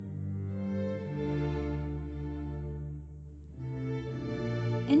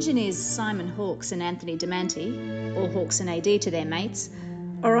engineers Simon Hawkes and Anthony Demanti, or Hawkes and AD to their mates,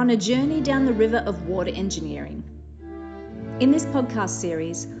 are on a journey down the river of water engineering. In this podcast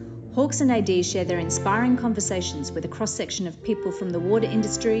series, Hawkes and AD share their inspiring conversations with a cross-section of people from the water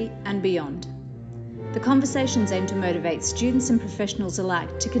industry and beyond. The conversations aim to motivate students and professionals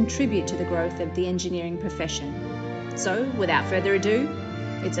alike to contribute to the growth of the engineering profession. So, without further ado,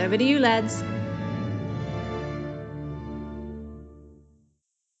 it's over to you, lads.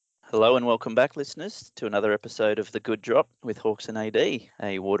 Hello and welcome back, listeners, to another episode of The Good Drop with Hawkes and AD,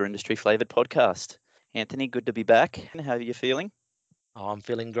 a water industry flavoured podcast. Anthony, good to be back. How are you feeling? Oh, I'm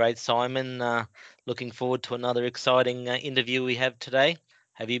feeling great, Simon. Looking forward to another exciting interview we have today.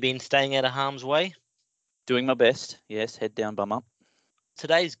 Have you been staying out of harm's way? Doing my best, yes, head down, bum up.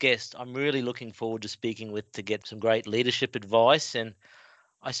 Today's guest, I'm really looking forward to speaking with to get some great leadership advice, and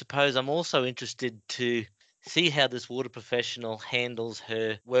I suppose I'm also interested to see how this water professional handles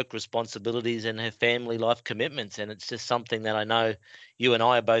her work responsibilities and her family life commitments. And it's just something that I know you and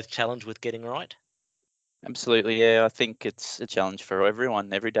I are both challenged with getting right. Absolutely, yeah. I think it's a challenge for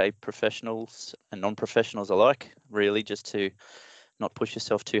everyone, everyday professionals and non-professionals alike, really, just to not push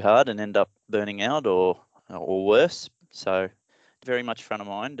yourself too hard and end up burning out or worse. So very much front of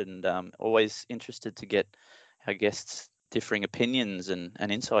mind, and always interested to get our guests' differing opinions and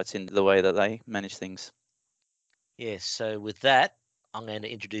insights into the way that they manage things. Yes, so with that, I'm going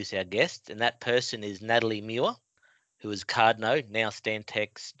to introduce our guest, and that person is Natalie Muir, who is Cardno, now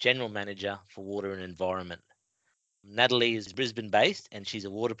Stantec's General Manager for Water and Environment. Natalie is Brisbane-based, and she's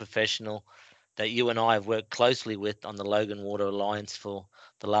a water professional that you and I have worked closely with on the Logan Water Alliance for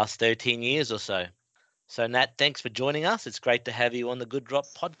the last 13 years or so. So, Nat, thanks for joining us. It's great to have you on the Good Drop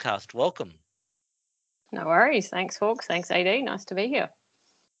podcast. Welcome. No worries. Thanks, Hawkes. Thanks, AD. Nice to be here.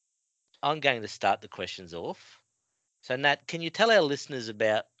 I'm going to start the questions off. So, Nat, can you tell our listeners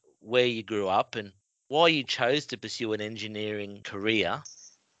about where you grew up and why you chose to pursue an engineering career?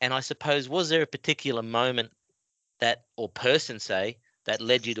 And I suppose, was there a particular moment that, or person, say, that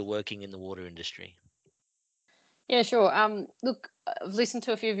led you to working in the water industry? Yeah, sure. Look, I've listened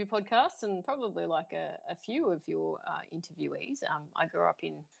to a few of your podcasts and probably like a few of your interviewees. I grew up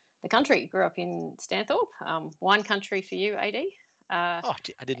in the country, grew up in Stanthorpe, wine country for you, AD. I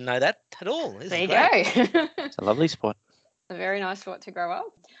didn't know that at all. There you go. It's a lovely spot. A very nice spot to grow up.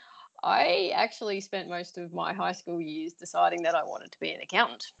 I actually spent most of my high school years deciding that I wanted to be an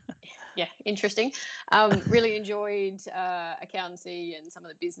accountant. Yeah, interesting. Really enjoyed accountancy and some of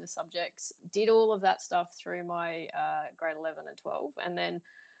the business subjects. Did all of that stuff through my grade 11 and 12, and then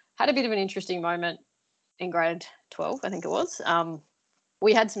had a bit of an interesting moment in grade 12, I think it was.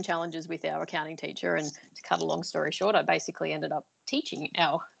 We had some challenges with our accounting teacher, and to cut a long story short, I basically ended up teaching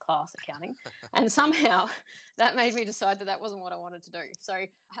our class accounting, and somehow that made me decide that wasn't what I wanted to do. So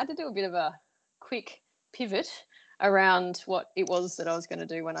I had to do a bit of a quick pivot around what it was that I was going to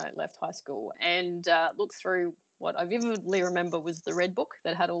do when I left high school, and look through what I vividly remember was the Red Book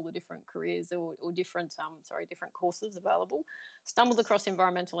that had all the different careers or different courses available. Stumbled across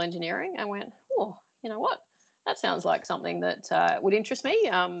environmental engineering and went, oh, you know what? That sounds like something that would interest me.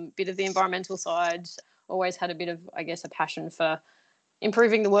 Bit of the environmental side, always had a bit of, I guess, a passion for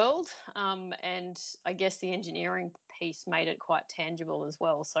improving the world. And I guess the engineering piece made it quite tangible as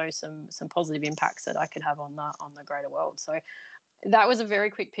well. So some positive impacts that I could have on the greater world. So that was a very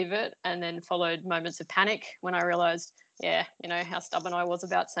quick pivot, and then followed moments of panic when I realised, yeah, you know, how stubborn I was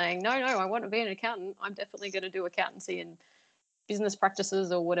about saying, no, I want to be an accountant. I'm definitely going to do accountancy and business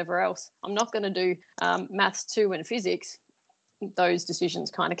practices or whatever else. I'm not going to do maths 2 and physics. Those decisions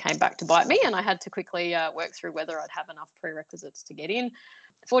kind of came back to bite me, and I had to quickly work through whether I'd have enough prerequisites to get in.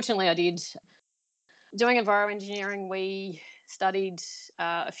 Fortunately, I did. Doing environmental, we studied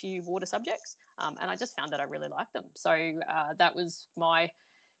a few water subjects, and I just found that I really liked them. So that was my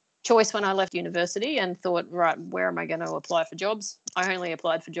choice when I left university, and thought, right, where am I going to apply for jobs? I only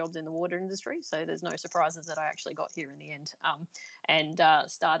applied for jobs in the water industry, so there's no surprises that I actually got here in the end, and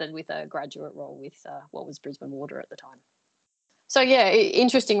started with a graduate role with what was Brisbane Water at the time. So, yeah,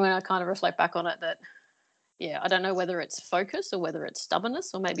 interesting when I kind of reflect back on it that, yeah, I don't know whether it's focus or whether it's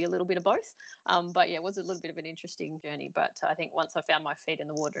stubbornness or maybe a little bit of both. But, yeah, it was a little bit of an interesting journey. But I think once I found my feet in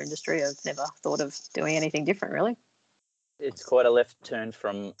the water industry, I've never thought of doing anything different, really. It's quite a left turn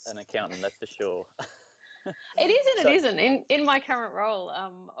from an accountant, that's for sure. It is and it isn't. In my current role,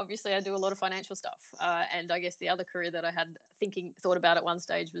 obviously I do a lot of financial stuff. And I guess the other career that I had thought about at one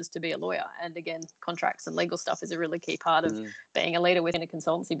stage was to be a lawyer. And again, contracts and legal stuff is a really key part of being a leader within a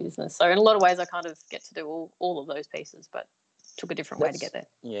consultancy business. So in a lot of ways, I kind of get to do all of those pieces, but took a different way to get there.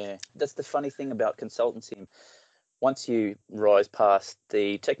 Yeah, that's the funny thing about consultancy. once you rise past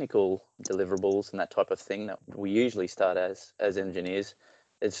the technical deliverables and that type of thing that we usually start as engineers,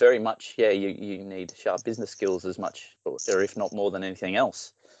 it's very much, you need sharp business skills as much, or if not more than anything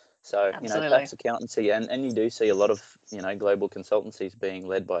else. So, Absolutely. tax accountancy, and you do see a lot of, global consultancies being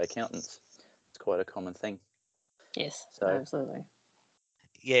led by accountants. It's quite a common thing. Yes, So, absolutely.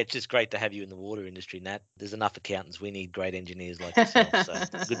 Yeah, it's just great to have you in the water industry, Nat. There's enough accountants. We need great engineers like yourself.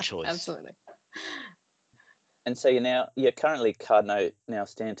 So good choice. Absolutely. And so you're currently Cardno, now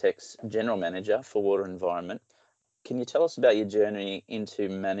Stantec's General Manager for Water and Environment. Can you tell us about your journey into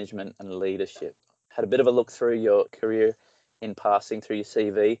management and leadership? Had a bit of a look through your career in passing through your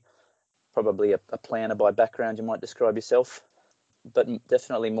CV, probably a planner by background, you might describe yourself, but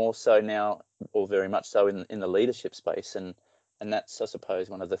definitely more so now, or very much so in the leadership space. And that's, I suppose,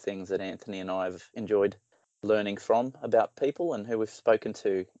 one of the things that Anthony and I have enjoyed learning from about people and who we've spoken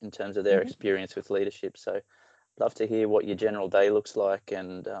to in terms of their experience with leadership. So love to hear what your general day looks like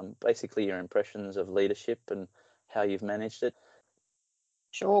and basically your impressions of leadership and how you've managed it.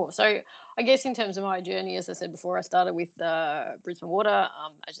 Sure. So I guess in terms of my journey, as I said before, I started with Brisbane Water.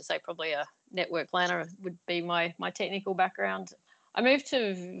 As you say, probably a network planner would be my technical background. I moved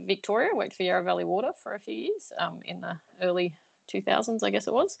to Victoria, worked for Yarra Valley Water for a few years in the early 2000s, I guess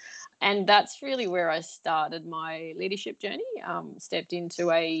it was. And that's really where I started my leadership journey. Stepped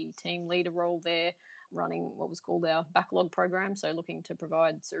into a team leader role there, running what was called our backlog program, so looking to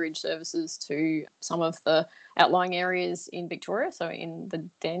provide sewage services to some of the outlying areas in Victoria, so in the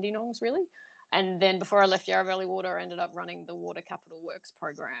Dandenongs really. And then before I left Yarra Valley Water, I ended up running the Water Capital Works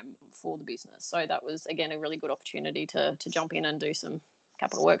program for the business. So that was, again, a really good opportunity to jump in and do some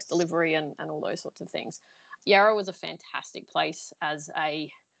capital works delivery and all those sorts of things. Yarra was a fantastic place as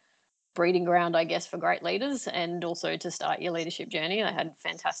a breeding ground, I guess, for great leaders and also to start your leadership journey. They had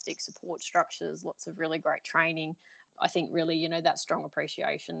fantastic support structures, lots of really great training. I think really, that strong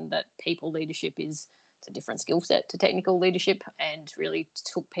appreciation that people leadership is it's a different skill set to technical leadership and really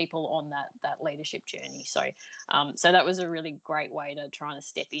took people on that leadership journey. So that was a really great way to try and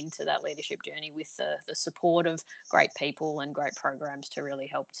step into that leadership journey with the support of great people and great programs to really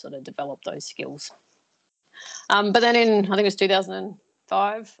help sort of develop those skills. But then I think it was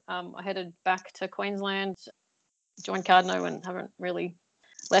 2005, I headed back to Queensland, joined Cardno and haven't really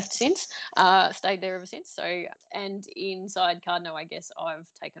left since, stayed there ever since. So, and inside Cardno, I guess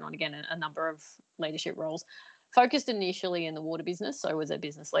I've taken on again a number of leadership roles. Focused initially in the water business, so was a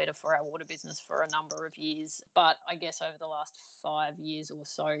business leader for our water business for a number of years. But I guess over the last 5 years or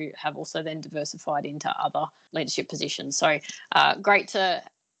so, have also then diversified into other leadership positions. So great to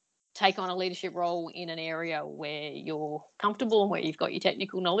take on a leadership role in an area where you're comfortable and where you've got your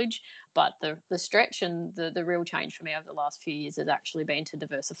technical knowledge. But the stretch and the real change for me over the last few years has actually been to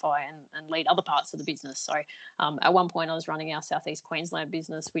diversify and lead other parts of the business. So at one point I was running our Southeast Queensland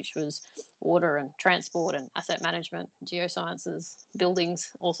business, which was water and transport and asset management, geosciences,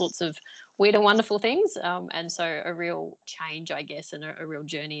 buildings, all sorts of weird and wonderful things. And so a real change, I guess, and a real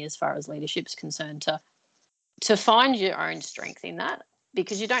journey as far as leadership's concerned to find your own strength in that,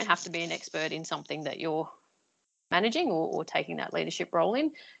 because you don't have to be an expert in something that you're managing or taking that leadership role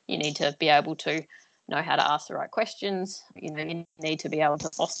in. You need to be able to know how to ask the right questions. You need to be able to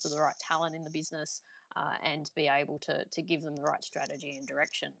foster the right talent in the business and be able to give them the right strategy and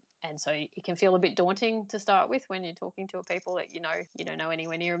direction. And so it can feel a bit daunting to start with when you're talking to people that you don't know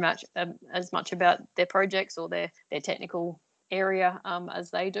anywhere near as much about their projects or their technical area as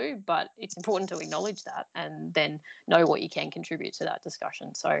they do, but it's important to acknowledge that and then know what you can contribute to that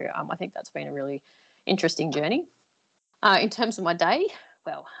discussion. So I think that's been a really interesting journey. In terms of my day,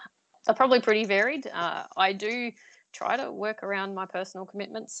 well, they're probably pretty varied. I do try to work around my personal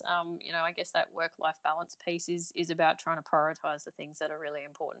commitments. I guess that work-life balance piece is about trying to prioritise the things that are really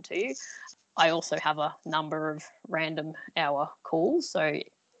important to you. I also have a number of random hour calls, so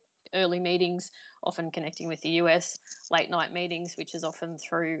early meetings, often connecting with the US, late night meetings, which is often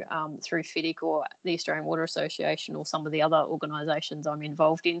through FIDIC or the Australian Water Association or some of the other organisations I'm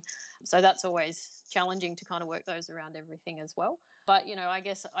involved in. So that's always challenging to kind of work those around everything as well. But, I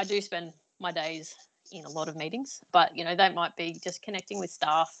guess I do spend my days in a lot of meetings, but, they might be just connecting with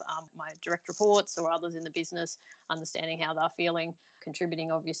staff, my direct reports or others in the business, understanding how they're feeling,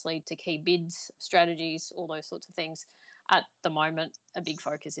 contributing obviously to key bids, strategies, all those sorts of things. At the moment, a big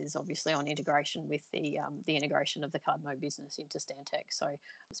focus is obviously on integration with the integration of the Cardno business into Stantec. So I'm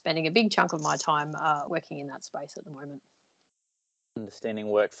spending a big chunk of my time working in that space at the moment. Understanding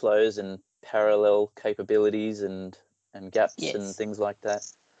workflows and parallel capabilities and gaps Yes. and things like that.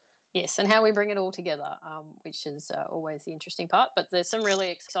 Yes, and how we bring it all together, which is always the interesting part. But there's some really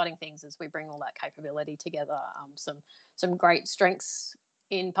exciting things as we bring all that capability together. Some great strengths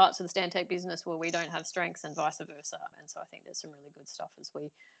in parts of the Stantec business where we don't have strengths, and vice versa. And so I think there's some really good stuff as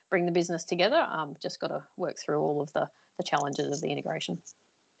we bring the business together. Just got to work through all of the challenges of the integration.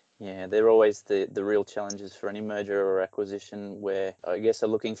 Yeah, they're always the real challenges for any merger or acquisition, where I guess are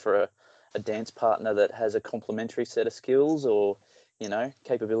looking for a dance partner that has a complementary set of skills or,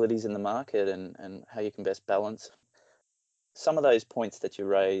 capabilities in the market, and how you can best balance some of those points that you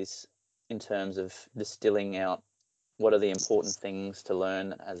raise in terms of distilling out what are the important things to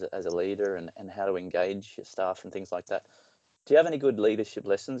learn as a leader, and how to engage your staff and things like that. Do you have any good leadership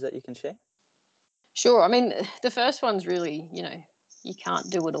lessons that you can share? Sure. I mean, the first one's really, you can't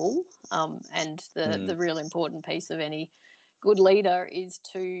do it all. And the real important piece of any good leader is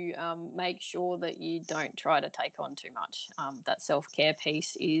to make sure that you don't try to take on too much. That self-care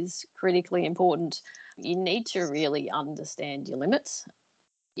piece is critically important. You need to really understand your limits.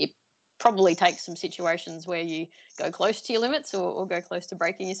 It probably takes some situations where you go close to your limits or go close to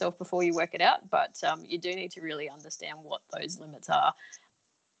breaking yourself before you work it out. But you do need to really understand what those limits are.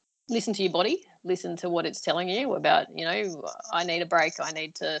 Listen to your body, listen to what it's telling you about, I need a break, I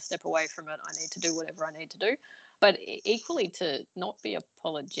need to step away from it, I need to do whatever I need to do. But equally to not be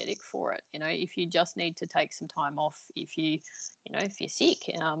apologetic for it. If you just need to take some time off, if you're sick,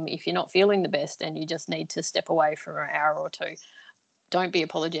 if you're not feeling the best and you just need to step away for an hour or two, don't be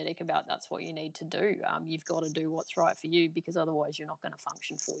apologetic about that's what you need to do. You've got to do what's right for you, because otherwise you're not going to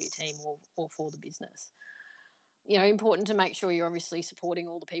function for your team or for the business. Important to make sure you're obviously supporting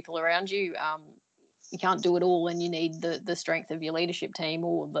all the people around you. You can't do it all, and you need the strength of your leadership team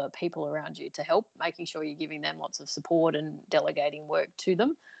or the people around you to help, making sure you're giving them lots of support and delegating work to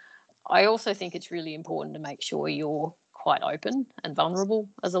them. I also think it's really important to make sure you're quite open and vulnerable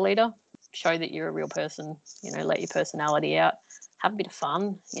as a leader. Show that you're a real person, let your personality out, have a bit of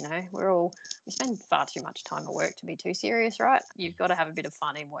fun. We spend far too much time at work to be too serious, right? You've got to have a bit of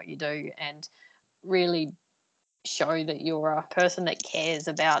fun in what you do and really show that you're a person that cares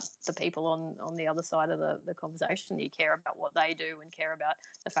about the people on the other side of the conversation. You care about what they do and care about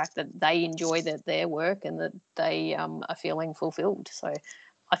the fact that they enjoy their work and that they are feeling fulfilled. So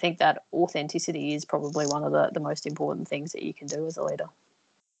I think that authenticity is probably one of the most important things that you can do as a leader.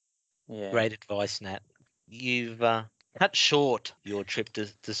 Yeah. Great advice, Nat. You've cut short your trip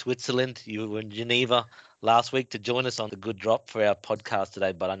to Switzerland. You were in Geneva last week to join us on the Good Drop for our podcast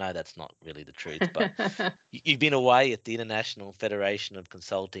today, but I know that's not really the truth. But you've been away at the International Federation of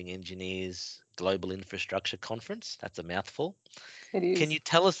Consulting Engineers Global Infrastructure Conference. That's a mouthful. It is. Can you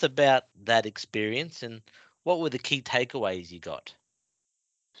tell us about that experience and what were the key takeaways you got?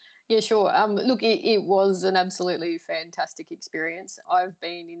 Yeah, sure. Look, it was an absolutely fantastic experience. I've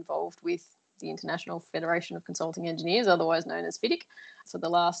been involved with the International Federation of Consulting Engineers, otherwise known as FIDIC, for the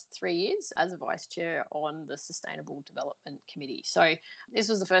last 3 years as a vice chair on the Sustainable Development Committee. So this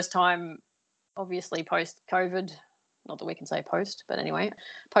was the first time, obviously post-COVID, not that we can say post, but anyway,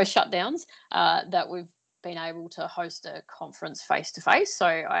 post-shutdowns, that we've been able to host a conference face-to-face. So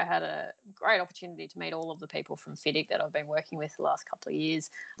I had a great opportunity to meet all of the people from FIDIC that I've been working with the last couple of years,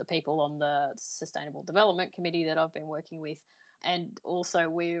 the people on the Sustainable Development Committee that I've been working with, and also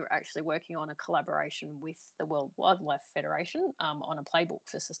we're actually working on a collaboration with the World Wildlife Federation on a playbook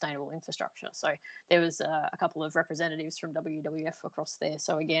for sustainable infrastructure. So there was a couple of representatives from WWF across there.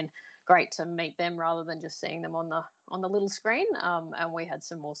 So again, great to meet them rather than just seeing them on the little screen. And we had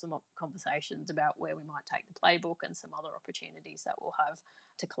some awesome conversations about where we might take the playbook and some other opportunities that we'll have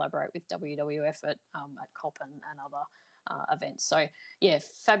to collaborate with WWF at COP and other events. So yeah,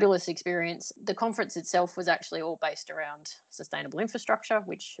 fabulous experience. The conference itself was actually all based around sustainable infrastructure,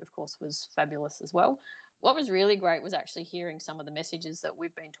 which of course was fabulous as well. What was really great was actually hearing some of the messages that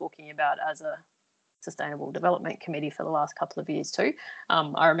we've been talking about as a Sustainable Development Committee for the last couple of years too.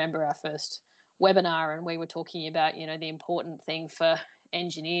 I remember our first webinar and we were talking about, the important thing for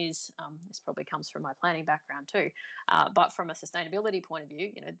engineers, this probably comes from my planning background too, but from a sustainability point of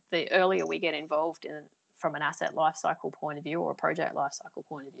view, the earlier we get involved from an asset lifecycle point of view or a project lifecycle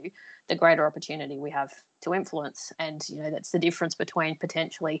point of view, the greater opportunity we have to influence. And, that's the difference between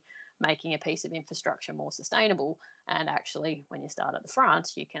potentially making a piece of infrastructure more sustainable and actually when you start at the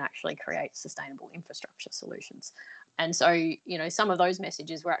front, you can actually create sustainable infrastructure solutions. And so, some of those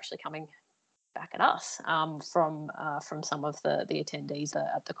messages were actually coming back at us from some of the attendees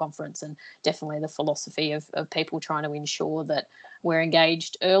at the conference, and definitely the philosophy of people trying to ensure that we're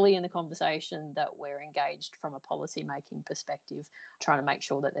engaged early in the conversation, that we're engaged from a policy making perspective, trying to make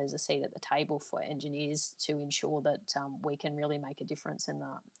sure that there's a seat at the table for engineers to ensure that we can really make a difference in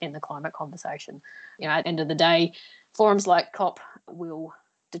the climate conversation. At the end of the day, forums like COP will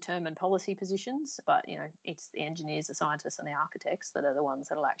determine policy positions, but it's the engineers, the scientists and the architects that are the ones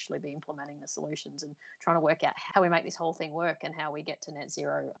that will actually be implementing the solutions and trying to work out how we make this whole thing work and how we get to net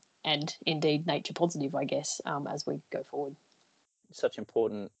zero and indeed nature positive, I guess, as we go forward. Such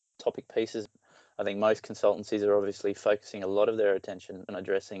important topic pieces. I think most consultancies are obviously focusing a lot of their attention on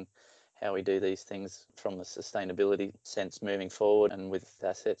addressing how we do these things from a sustainability sense moving forward, and with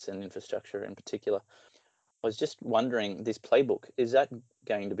assets and infrastructure in particular. I was just wondering, this playbook, is that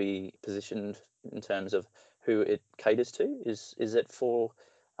going to be positioned in terms of who it caters to? Is it for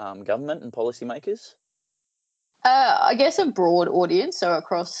government and policymakers? I guess a broad audience, so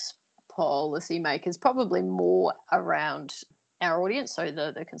across policymakers, probably more around our audience, so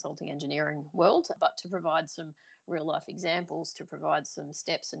the consulting engineering world, but to provide some real life examples, to provide some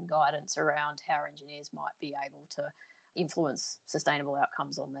steps and guidance around how engineers might be able to influence sustainable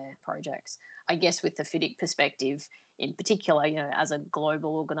outcomes on their projects. I guess with the FIDIC perspective in particular, as a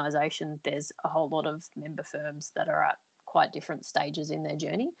global organisation, there's a whole lot of member firms that are at quite different stages in their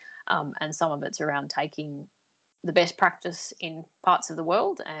journey, and some of it's around taking the best practice in parts of the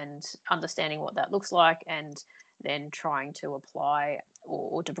world and understanding what that looks like, and then trying to apply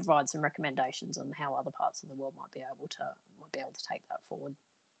or to provide some recommendations on how other parts of the world might be able to take that forward.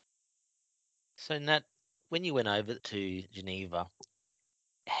 So Nat, when you went over to Geneva,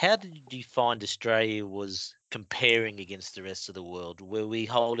 how did you find Australia was comparing against the rest of the world? Were we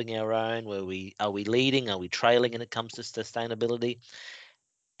holding our own? Are we leading? Are we trailing when it comes to sustainability?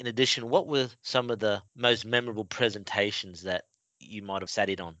 In addition, what were some of the most memorable presentations that you might have sat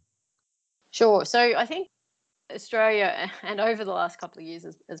in on? Sure. So I think Australia, and over the last couple of years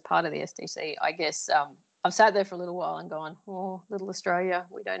as part of the SDC, I guess I've sat there for a little while and gone, oh, little Australia,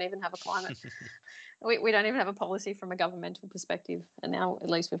 we don't even have a climate. We don't even have a policy from a governmental perspective. And now at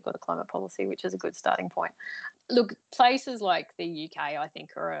least we've got a climate policy, which is a good starting point. Look, places like the UK, I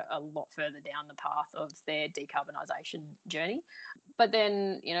think, are a lot further down the path of their decarbonisation journey. But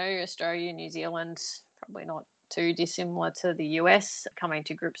then, Australia, New Zealand, probably not too dissimilar to the US, coming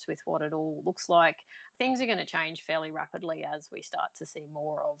to grips with what it all looks like. Things are going to change fairly rapidly as we start to see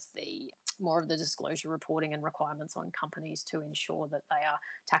more of the disclosure reporting and requirements on companies to ensure that they are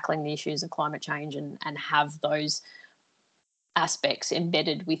tackling the issues of climate change and have those aspects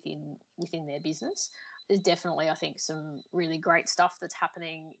embedded within their business. There's definitely, I think, some really great stuff that's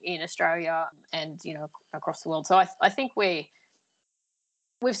happening in Australia and across the world. So I think we've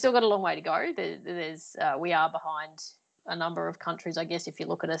still got a long way to go. We are behind a number of countries, I guess, if you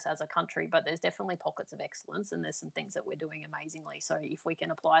look at us as a country, but there's definitely pockets of excellence and there's some things that we're doing amazingly. So if we can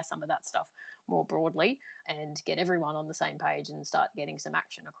apply some of that stuff more broadly and get everyone on the same page and start getting some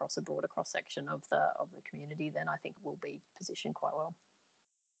action across a broader cross-section of the community, then I think we'll be positioned quite well.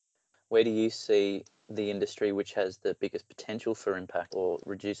 Where do you see the industry which has the biggest potential for impact or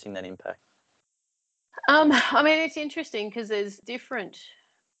reducing that impact? It's interesting because there's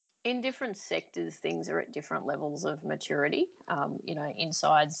in different sectors, things are at different levels of maturity.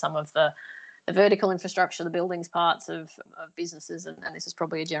 Inside some of the vertical infrastructure, the buildings parts of businesses, and this is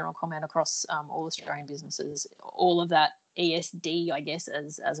probably a general comment across all Australian businesses, all of that ESD, I guess,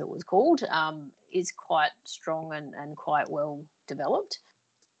 as it was called, is quite strong and quite well developed.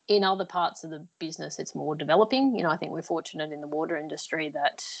 In other parts of the business, it's more developing. I think we're fortunate in the water industry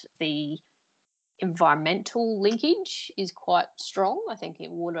that the environmental linkage is quite strong. I think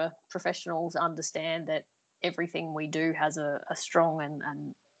water professionals understand that everything we do has a strong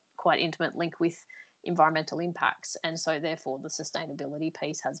and quite intimate link with environmental impacts. And so therefore the sustainability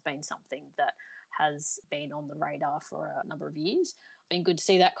piece has been something that has been on the radar for a number of years. Been good to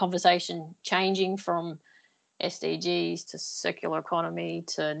see that conversation changing from SDGs to circular economy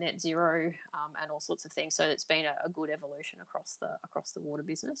to net zero and all sorts of things. So it's been a good evolution across the water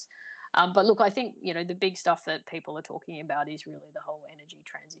business. But look, I think, the big stuff that people are talking about is really the whole energy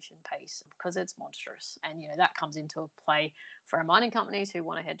transition piece because it's monstrous. And, that comes into play for our mining companies who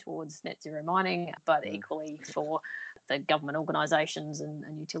want to head towards net zero mining, but equally for the government organisations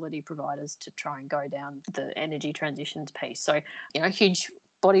and utility providers to try and go down the energy transitions piece. So, huge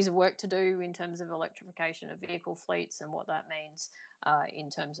bodies of work to do in terms of electrification of vehicle fleets and what that means in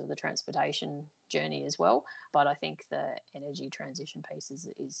terms of the transportation journey as well. But I think the energy transition piece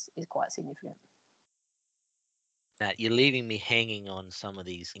is quite significant. Nat, you're leaving me hanging on some of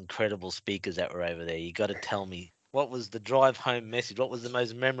these incredible speakers that were over there. You got to tell me, what was the drive home message? What was the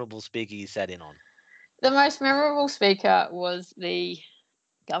most memorable speaker you sat in on? The most memorable speaker was the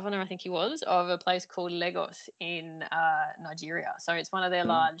governor, I think he was, of a place called Lagos in Nigeria. So it's one of their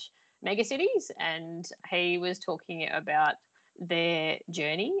large mega cities, and he was talking about their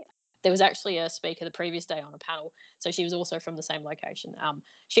journey. There was actually a speaker the previous day on a panel, so she was also from the same location.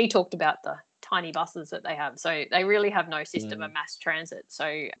 She talked about the tiny buses that they have. So they really have no system of mass transit. So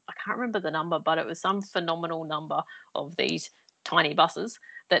I can't remember the number, but it was some phenomenal number of these tiny buses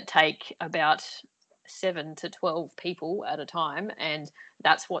that take about 7 to 12 people at a time, and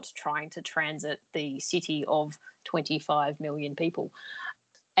that's what's trying to transit the city of 25 million people.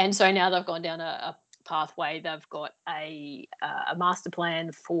 And so now they've gone down a pathway. They've got a master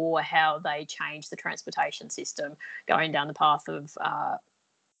plan for how they change the transportation system, going down the path of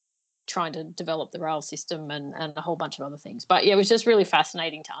trying to develop the rail system and a whole bunch of other things. But yeah, it was just really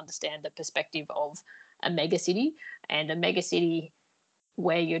fascinating to understand the perspective of a mega city, and a mega city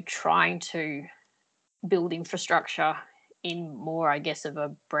where you're trying to build infrastructure in more, I guess, of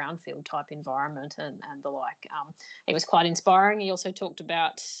a brownfield type environment and the like. It was quite inspiring. He also talked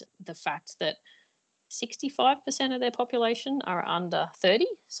about the fact that 65% of their population are under 30,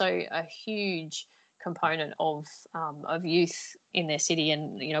 so a huge component of youth in their city,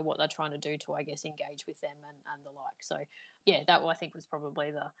 and you know what they're trying to do to, I guess, engage with them and the like. So yeah, that I think was probably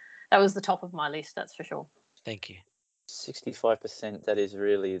the top of my list, that's for sure. Thank you.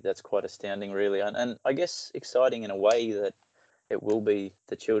 65%, that's quite astounding, really. And I guess exciting in a way that it will be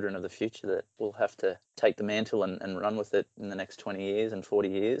the children of the future that will have to take the mantle and run with it in the next 20 years and 40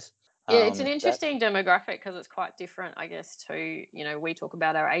 years. Yeah, it's an interesting demographic because it's quite different, I guess, to, you know, we talk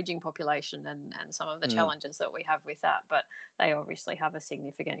about our aging population and some of the challenges that we have with that, but they obviously have a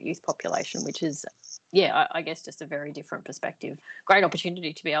significant youth population, which is, yeah, I guess just a very different perspective. Great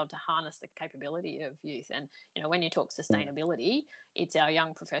opportunity to be able to harness the capability of youth. And, you know, when you talk sustainability, it's our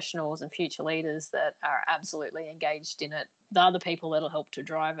young professionals and future leaders that are absolutely engaged in it. They're the people that'll help to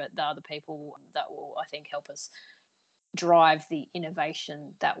drive it. They're the people that will, I think, help us drive the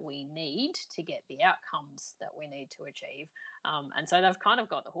innovation that we need to get the outcomes that we need to achieve. And so they've kind of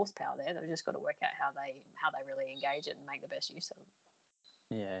got the horsepower there. They've just got to work out how they really engage it and make the best use of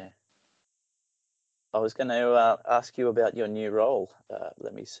it. Yeah. I was going to ask you about your new role.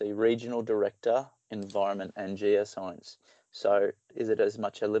 Let me see, Regional Director, Environment and Geoscience. So is it as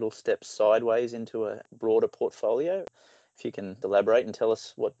much a little step sideways into a broader portfolio? If you can elaborate and tell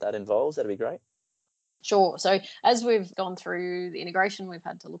us what that involves, that'd be great. Sure. So as we've gone through the integration, we've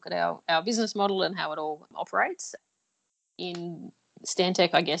had to look at our business model and how it all operates. In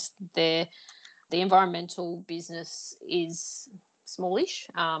Stantec, I guess the environmental business is smallish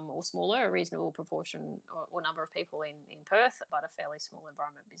or smaller, a reasonable proportion or number of people in Perth, but a fairly small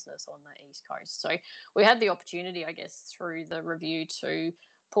environment business on the East Coast. So we had the opportunity, I guess, through the review to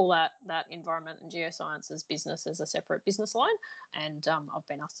pull that environment and geosciences business as a separate business line, and I've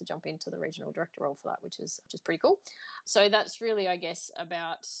been asked to jump into the regional director role for that, which is pretty cool. So that's really, I guess,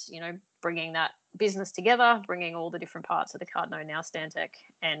 about, you know, bringing that business together, bringing all the different parts of the Cardno, now Stantec,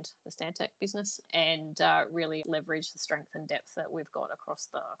 and the Stantec business, and really leverage the strength and depth that we've got across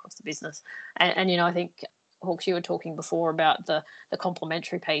the business. And you know, I think, Hawks, you were talking before about the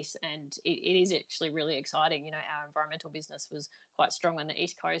complementary piece, and it is actually really exciting. You know, our environmental business was quite strong on the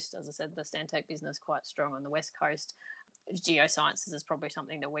East Coast. As I said, the Stantec business quite strong on the West Coast. Geosciences is probably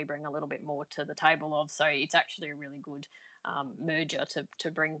something that we bring a little bit more to the table of. So it's actually a really good merger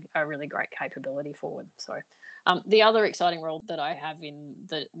to bring a really great capability forward. So the other exciting role that I have in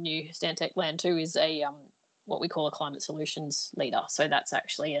the new Stantec land too is a what we call a climate solutions leader. So that's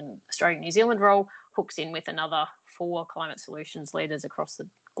actually an Australian-New Zealand role, hooks in with another 4 climate solutions leaders across the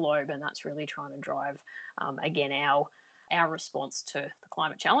globe, and that's really trying to drive, again, our response to the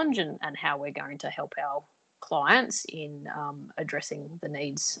climate challenge and how we're going to help our clients in addressing the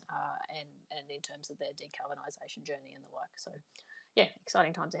needs and in terms of their decarbonisation journey and the like. So, yeah,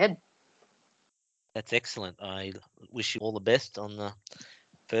 exciting times ahead. That's excellent. I wish you all the best on the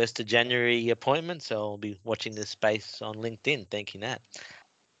 1st of January appointment, so I'll be watching this space on LinkedIn. Thank you, Nat.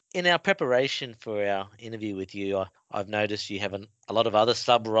 In our preparation for our interview with you, I've noticed you have a lot of other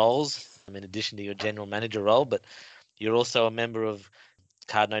sub roles in addition to your general manager role, but you're also a member of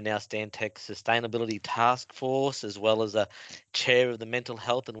Cardno, now Stantec Sustainability Task Force, as well as a chair of the Mental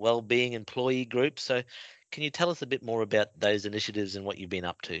Health and Wellbeing Employee Group. So can you tell us a bit more about those initiatives and what you've been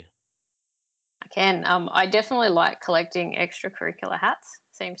up to? I can. I definitely like collecting extracurricular hats.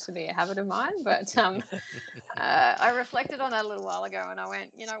 Seems to be a habit of mine. But I reflected on that a little while ago and I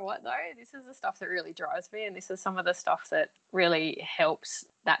went, you know what, though? This is the stuff that really drives me and this is some of the stuff that really helps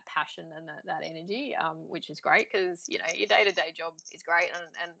that passion and that energy, which is great because, you know, your day-to-day job is great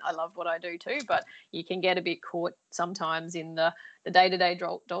and I love what I do too, but you can get a bit caught sometimes in the day-to-day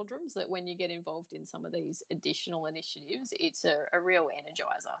doldrums that when you get involved in some of these additional initiatives, it's a real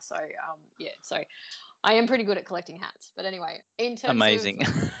energizer. So, so I am pretty good at collecting hats. But anyway, in terms Amazing.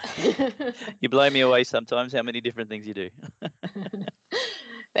 of... You blow me away sometimes how many different things you do.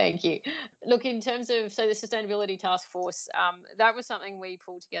 Thank you. Look, in terms of, so the Sustainability Task Force, that was something we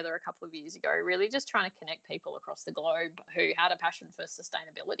pulled together a couple of years ago, really just trying to connect people across the globe who had a passion for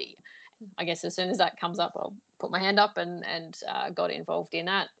sustainability. I guess as soon as that comes up, I'll put my hand up and got involved in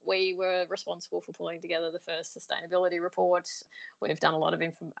that. We were responsible for pulling together the first sustainability report. We've done a lot of,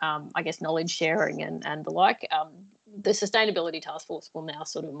 knowledge sharing and the like. The Sustainability Task Force will now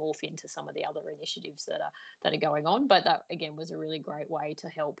sort of morph into some of the other initiatives that are going on. But that, again, was a really great way to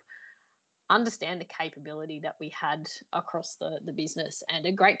help understand the capability that we had across the business and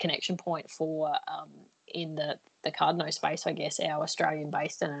a great connection point for in the Cardno space, I guess, our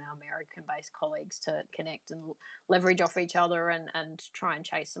Australian-based and our American-based colleagues to connect and leverage off each other and try and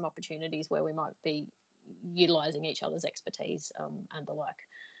chase some opportunities where we might be utilising each other's expertise and the like.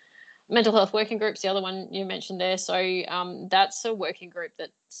 Mental health working group's the other one you mentioned there. So that's a working group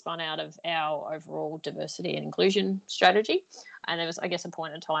that spun out of our overall diversity and inclusion strategy. And there was, I guess, a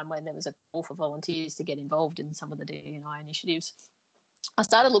point in time when there was a call for volunteers to get involved in some of the D&I initiatives. I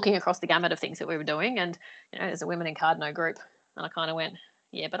started looking across the gamut of things that we were doing and, you know, there's a Women in Cardno group and I kind of went,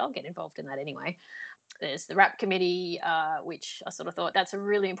 yeah, but I'll get involved in that anyway. There's the RAP committee, which I sort of thought that's a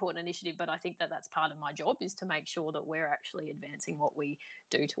really important initiative, but I think that that's part of my job is to make sure that we're actually advancing what we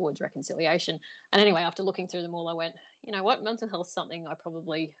do towards reconciliation. And anyway, after looking through them all, I went, you know what, mental health is something I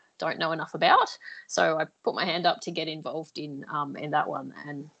probably don't know enough about. So I put my hand up to get involved in that one.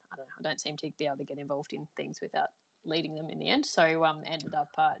 And I don't seem to be able to get involved in things without leading them in the end. So ended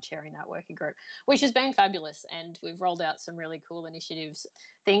up chairing that working group, which has been fabulous. And we've rolled out some really cool initiatives,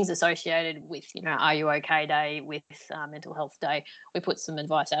 things associated with, you know, Are You OK Day, with Mental Health Day. We put some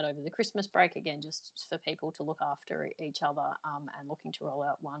advice out over the Christmas break, again, just for people to look after each other and looking to roll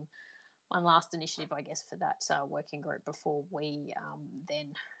out one last initiative, I guess, for that working group before we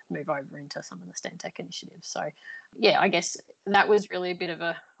then move over into some of the Stantec initiatives. So, yeah, I guess that was really a bit of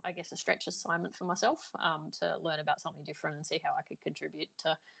a stretch assignment for myself to learn about something different and see how I could contribute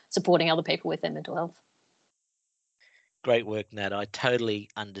to supporting other people with their mental health. Great work, Nat. I totally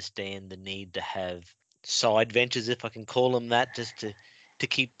understand the need to have side ventures, if I can call them that, just to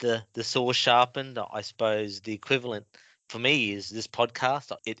keep the saw sharpened. I suppose the equivalent for me is this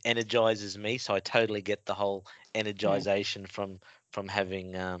podcast. It energizes me, so I totally get the whole energization from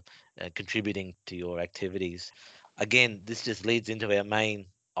having contributing to your activities. Again, this just leads into our main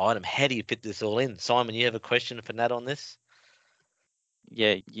item. How do you fit this all in? Simon, you have a question for Nat on this?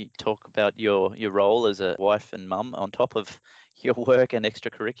 Yeah, you talk about your role as a wife and mum on top of your work and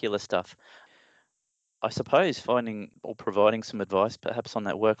extracurricular stuff. I suppose finding or providing some advice perhaps on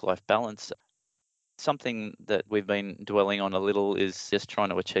that work-life balance. Something that we've been dwelling on a little is just trying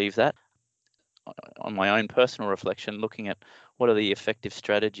to achieve that. On my own personal reflection, looking at what are the effective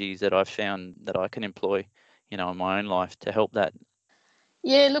strategies that I've found that I can employ, you know, in my own life to help that.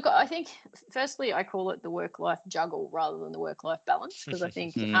 Yeah, look, I think firstly I call it the work-life juggle rather than the work-life balance because I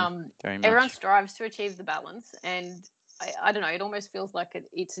think everyone strives to achieve the balance and I don't know, it almost feels like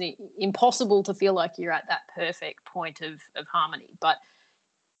it's impossible to feel like you're at that perfect point of harmony, but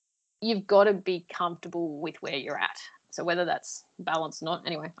you've got to be comfortable with where you're at. So whether that's balance or not,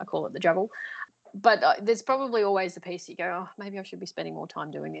 anyway, I call it the juggle. But there's probably always the piece you go, oh, maybe I should be spending more time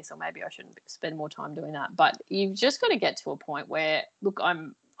doing this or maybe I shouldn't spend more time doing that. But you've just got to get to a point where, look,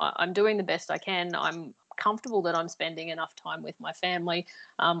 I'm doing the best I can. I'm comfortable that I'm spending enough time with my family.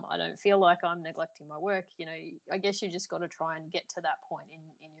 I don't feel like I'm neglecting my work. You know, I guess you just got to try and get to that point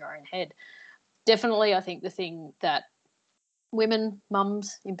in your own head. Definitely, I think the thing that women,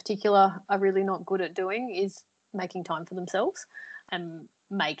 mums in particular, are really not good at doing is making time for themselves and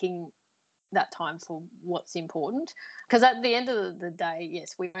making that time for what's important. Because at the end of the day,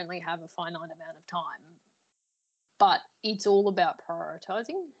 yes, we only have a finite amount of time, but it's all about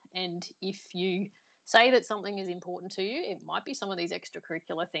prioritising. And if you say that something is important to you, it might be some of these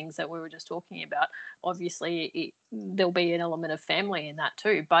extracurricular things that we were just talking about. Obviously, there'll be an element of family in that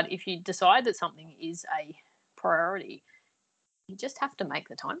too. But if you decide that something is a priority, you just have to make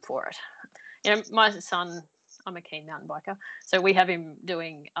the time for it. You know, my son I'm a keen mountain biker. So we have him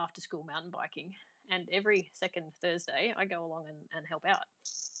doing after school mountain biking. And every second Thursday, I go along and help out.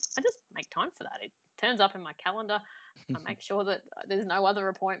 I just make time for that. It turns up in my calendar. I make sure that there's no other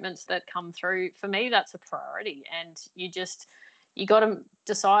appointments that come through. For me, that's a priority. And you got to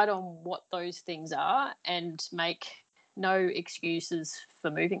decide on what those things are and make no excuses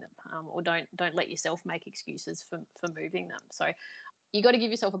for moving them, or don't let yourself make excuses for moving them. So you got to give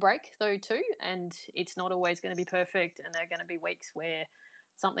yourself a break though too, and it's not always going to be perfect, and there are going to be weeks where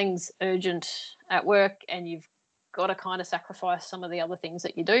something's urgent at work and you've got to kind of sacrifice some of the other things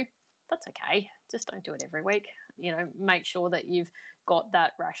that you do. That's okay. Just don't do it every week. Make sure that you've got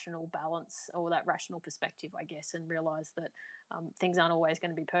that rational balance or that rational perspective, I guess, and realize that things aren't always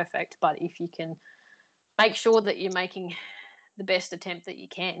going to be perfect, but if you can make sure that you're making the best attempt that you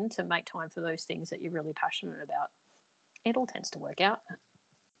can to make time for those things that you're really passionate about, it all tends to work out.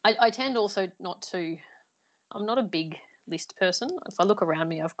 I tend also I'm not a big list person. If I look around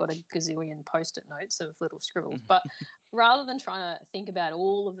me, I've got a gazillion post-it notes of little scribbles, but rather than trying to think about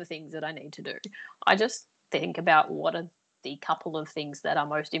all of the things that I need to do, I just think about what are the couple of things that are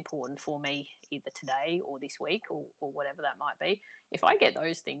most important for me either today or this week or whatever that might be. If I get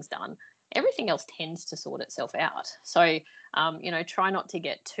those things done, everything else tends to sort itself out. So, try not to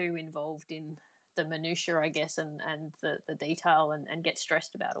get too involved in the minutiae, I guess, and the detail and get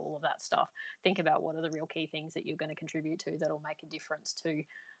stressed about all of that stuff. Think about what are the real key things that you're going to contribute to that'll make a difference to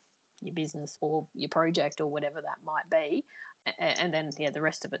your business or your project or whatever that might be. And then, the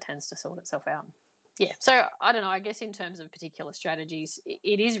rest of it tends to sort itself out. Yeah, so I don't know, I guess in terms of particular strategies,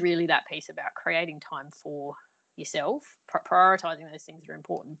 it is really that piece about creating time for yourself, prioritizing those things that are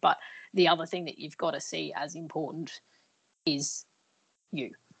important. But the other thing that you've got to see as important is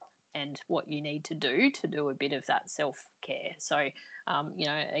you and what you need to do a bit of that self-care. So,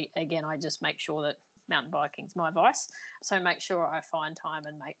 again, I just make sure that mountain biking's my vice. So make sure I find time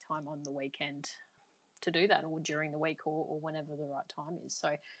and make time on the weekend to do that, or during the week, or whenever the right time is.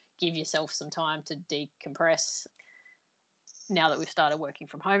 So give yourself some time to decompress. Now that we've started working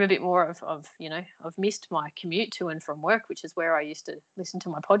from home a bit more, I've missed my commute to and from work, which is where I used to listen to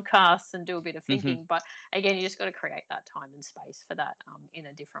my podcasts and do a bit of thinking. But again, you just got to create that time and space for that in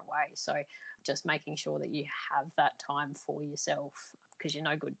a different way. So just making sure that you have that time for yourself, because you're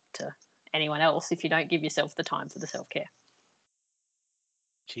no good to anyone else if you don't give yourself the time for the self-care.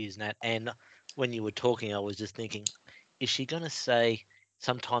 Cheers, Nat. And when you were talking, I was just thinking, is she going to say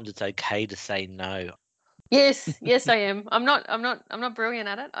sometimes it's okay to say no? Yes, I am. I'm not brilliant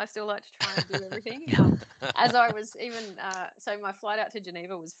at it. I still like to try and do everything. As I was even, so my flight out to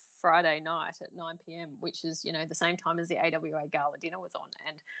Geneva was Friday night at 9 p.m, which is, the same time as the AWA gala dinner was on.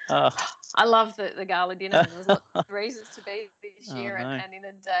 And I love the gala dinner. And there was lots of reasons to be this year. No. And in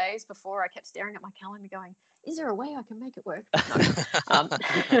the days before, I kept staring at my calendar going, is there a way I can make it work? No.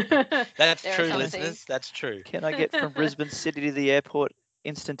 That's true, listeners. That's true. Can I get from Brisbane City to the airport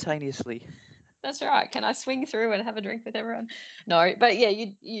instantaneously? That's right. Can I swing through and have a drink with everyone? No, but yeah,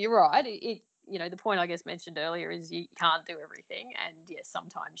 you're right. The point I guess mentioned earlier is you can't do everything, and yes,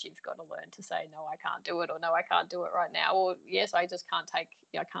 sometimes you've got to learn to say no, I can't do it, or no, I can't do it right now, or yes, I just can't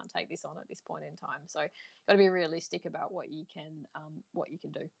take this on at this point in time. So you've got to be realistic about what you can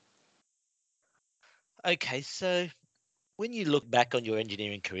do. Okay, so when you look back on your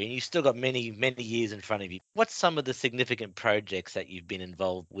engineering career, and you've still got many, many years in front of you, what's some of the significant projects that you've been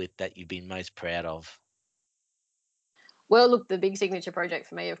involved with that you've been most proud of? Well, look, the big signature project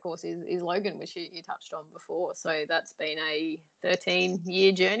for me, of course, is Logan, which you touched on before. So that's been a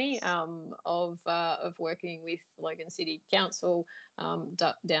 13-year journey of working with Logan City Council down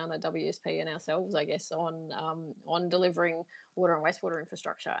at WSP and ourselves, I guess, on delivering water and wastewater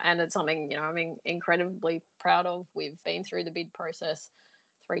infrastructure. And it's something, I'm incredibly proud of. We've been through the bid process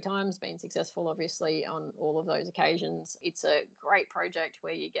 3 times, been successful obviously on all of those occasions. It's a great project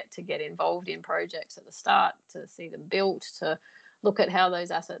where you get involved in projects at the start, to see them built, to look at how those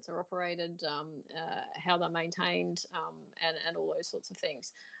assets are operated, how they're maintained, and all those sorts of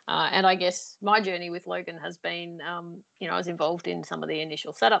things. And I guess my journey with Logan has been, I was involved in some of the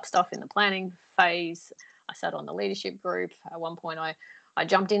initial setup stuff in the planning phase. I sat on the leadership group. At one point I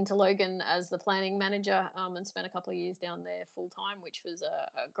jumped into Logan as the planning manager and spent a couple of years down there full time, which was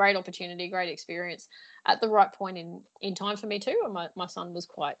a great opportunity, great experience at the right point in time for me too. And my son was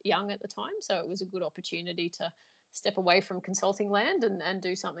quite young at the time, so it was a good opportunity to step away from consulting land and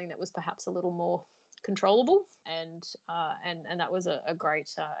do something that was perhaps a little more controllable. And that was a great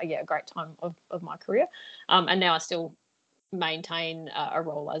time of my career. And now I still maintain a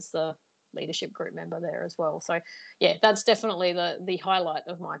role as the leadership group member there as well. So yeah, that's definitely the highlight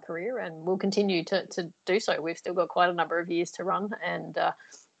of my career, and we'll continue to do so. We've still got quite a number of years to run, and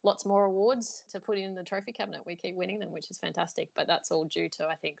lots more awards to put in the trophy cabinet. We keep winning them, which is fantastic, but that's all due to,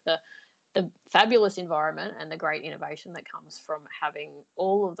 I think, the fabulous environment and the great innovation that comes from having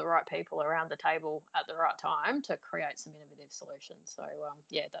all of the right people around the table at the right time to create some innovative solutions. So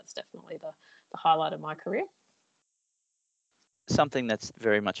yeah, that's definitely the highlight of my career. Something that's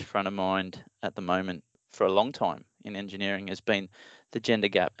very much front of mind at the moment for a long time in engineering has been the gender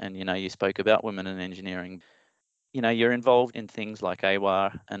gap. And, you spoke about women in engineering. You're involved in things like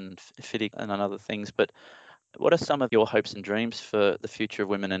AWAR and FIDIC and other things, but what are some of your hopes and dreams for the future of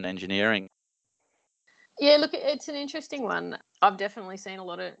women in engineering? Yeah, look, it's an interesting one. I've definitely seen a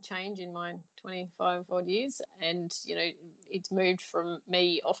lot of change in my 25 odd years, and it's moved from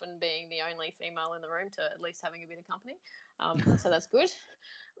me often being the only female in the room to at least having a bit of company. So that's good,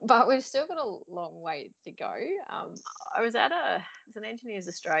 but we've still got a long way to go. I was at an Engineers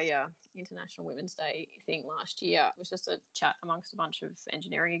Australia International Women's Day thing last year. It was just a chat amongst a bunch of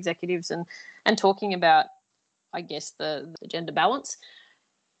engineering executives and talking about, I guess, the gender balance.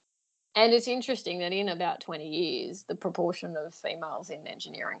 And it's interesting that in about 20 years, the proportion of females in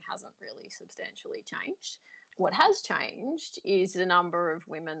engineering hasn't really substantially changed. What has changed is the number of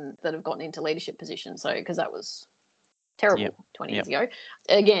women that have gotten into leadership positions. So, because that was terrible 20 years ago.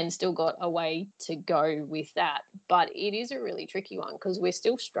 Again, still got a way to go with that. But it is a really tricky one because we're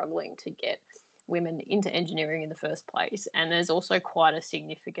still struggling to get women into engineering in the first place. And there's also quite a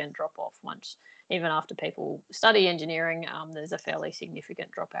significant drop-off once, even after people study engineering, there's a fairly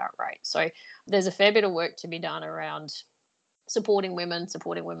significant dropout rate. So there's a fair bit of work to be done around supporting women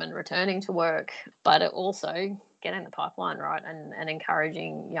returning to work, but also getting the pipeline right and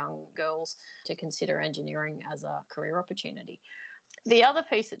encouraging young girls to consider engineering as a career opportunity. The other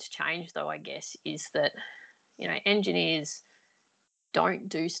piece that's changed, though, I guess, is that, engineers don't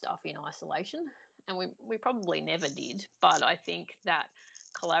do stuff in isolation, and we probably never did, but I think that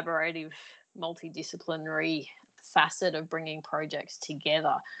collaborative, multidisciplinary facet of bringing projects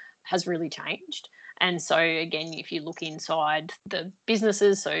together has really changed. And so again, if you look inside the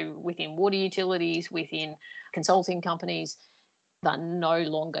businesses, so within water utilities, within consulting companies, they're no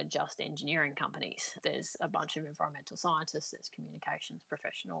longer just engineering companies. There's a bunch of environmental scientists, there's communications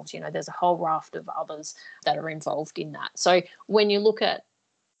professionals, there's a whole raft of others that are involved in that. So when you look at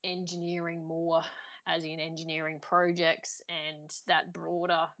engineering more as in engineering projects and that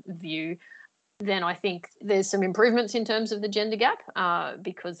broader view, then I think there's some improvements in terms of the gender gap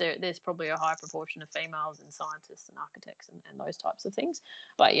because there's probably a high proportion of females in scientists and architects and those types of things.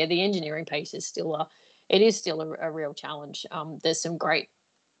 But yeah, the engineering piece is still a real challenge. There's some great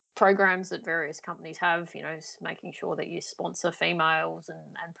programs that various companies have, making sure that you sponsor females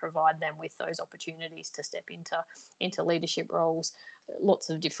and provide them with those opportunities to step into leadership roles.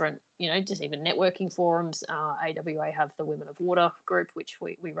 Lots of different, just even networking forums. AWA have the Women of Water group, which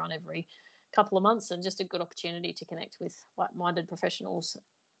we run every couple of months, and just a good opportunity to connect with like-minded professionals.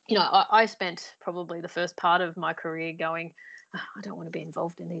 I spent probably the first part of my career going, I don't want to be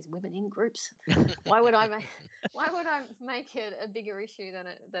involved in these women in groups. Why would I make it a bigger issue than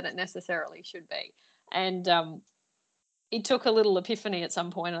it necessarily should be? And it took a little epiphany at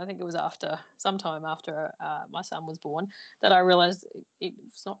some point. I think it was sometime after my son was born that I realized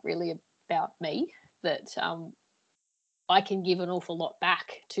it's not really about me, that I can give an awful lot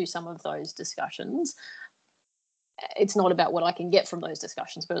back to some of those discussions. It's not about what I can get from those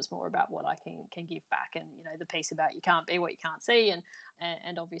discussions, but it's more about what I can give back. And, the piece about you can't be what you can't see.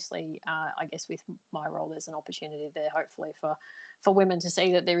 And obviously, I guess with my role, there's an opportunity there, hopefully, for women to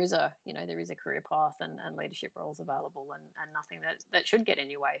see that there is a career path and leadership roles available and nothing that should get in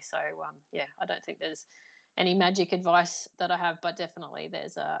your way. So, I don't think there's any magic advice that I have, but definitely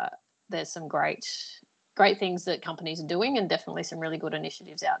there's some great things that companies are doing and definitely some really good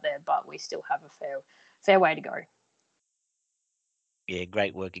initiatives out there, but we still have a fair way to go. Yeah,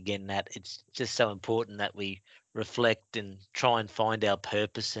 great work again, Nat. It's just so important that we reflect and try and find our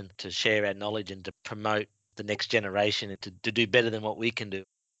purpose and to share our knowledge and to promote the next generation and to do better than what we can do.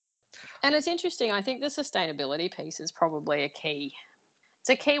 And it's interesting. I think the sustainability piece is probably a key. It's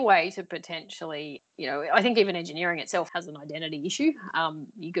a key way to potentially, I think even engineering itself has an identity issue.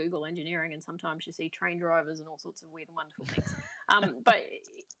 You Google engineering and sometimes you see train drivers and all sorts of weird and wonderful things. But,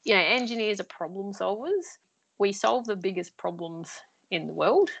 engineers are problem solvers. We solve the biggest problems in the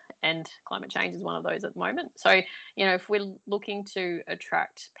world, and climate change is one of those at the moment. So, if we're looking to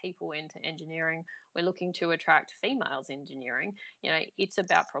attract people into engineering, we're looking to attract females in engineering, it's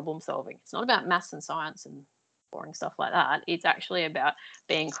about problem solving. It's not about maths and science and boring stuff like that. It's actually about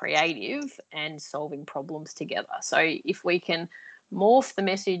being creative and solving problems together. So if we can morph the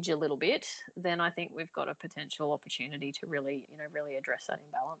message a little bit, then I think we've got a potential opportunity to really, really address that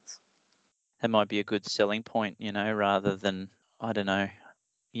imbalance. That might be a good selling point, rather than, I don't know,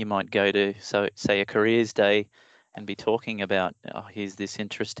 you might go to, say, a careers day and be talking about, oh, here's this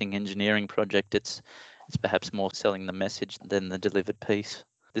interesting engineering project. It's perhaps more selling the message than the delivered piece.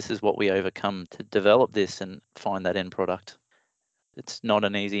 This is what we overcome to develop this and find that end product. It's not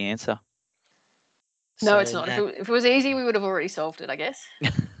an easy answer. No, it's not. If it was easy, we would have already solved it, I guess.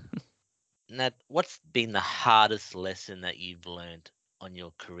 Nat, what's been the hardest lesson that you've learned on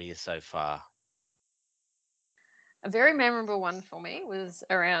your career so far? A very memorable one for me was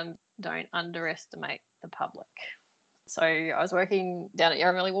around don't underestimate the public. So I was working down at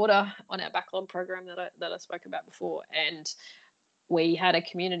Yarramelli Water on our backlog program that I spoke about before, and we had a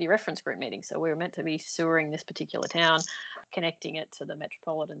community reference group meeting. So we were meant to be sewering this particular town, connecting it to the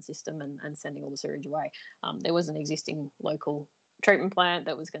metropolitan system and sending all the sewage away. There was an existing local treatment plant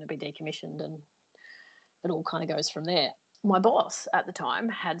that was going to be decommissioned, and it all kind of goes from there. My boss at the time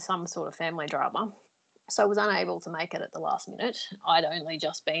had some sort of family drama, so I was unable to make it at the last minute. I'd only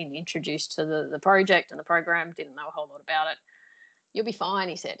just been introduced to the project and the program, didn't know a whole lot about it. You'll be fine,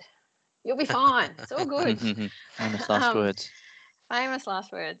 he said. You'll be fine. It's all good. Famous last words. Famous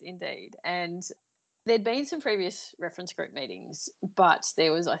last words, indeed. And there'd been some previous reference group meetings, but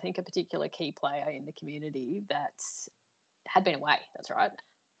there was, I think, a particular key player in the community that had been away. That's right.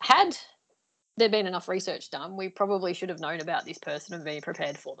 Had there'd been enough research done, we probably should have known about this person and been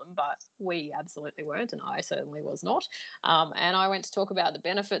prepared for them, but we absolutely weren't, and I certainly was not. And I went to talk about the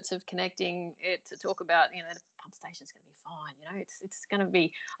benefits of connecting it, to talk about, the pump station's going to be fine. It's going to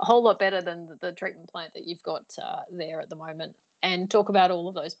be a whole lot better than the treatment plant that you've got there at the moment, and talk about all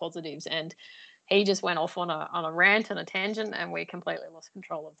of those positives. And he just went off on a rant and a tangent, and we completely lost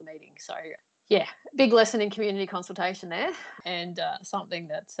control of the meeting. So, yeah, big lesson in community consultation there, and something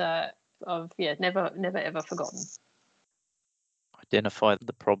that never ever forgotten. Identify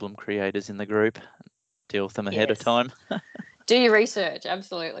the problem creators in the group, deal with them ahead of time. Do your research,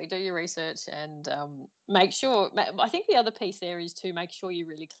 absolutely. Do your research, and make sure. I think the other piece there is to make sure you're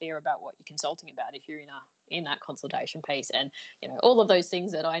really clear about what you're consulting about if you're in that consultation piece. And all of those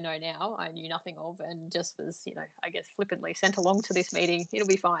things that I know now, I knew nothing of, and just was I guess flippantly sent along to this meeting. It'll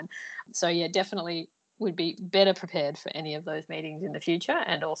be fine. So yeah, definitely would be better prepared for any of those meetings in the future,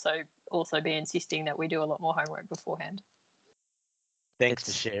 and also be insisting that we do a lot more homework beforehand. Thanks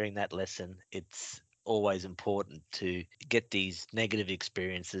for sharing that lesson. It's always important to get these negative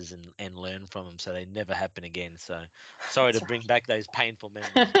experiences and learn from them so they never happen again. So sorry to bring back those painful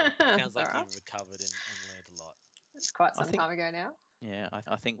memories. Sounds like you've recovered and learned a lot. It's quite some time ago now. Yeah,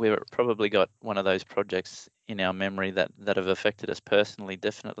 I think we've probably got one of those projects in our memory that have affected us personally,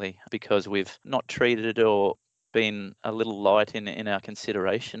 definitely, because we've not treated it or been a little light in our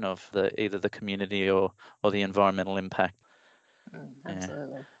consideration of either the community or the environmental impact.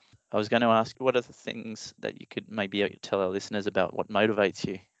 Absolutely. Yeah. I was going to ask, what are the things that you could maybe tell our listeners about what motivates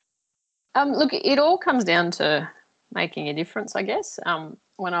you? Look, it all comes down to making a difference, I guess.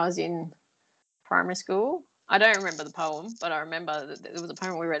 When I was in primary school, I don't remember the poem, but I remember that there was a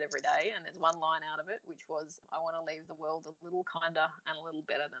poem we read every day, and there's one line out of it, which was, I want to leave the world a little kinder and a little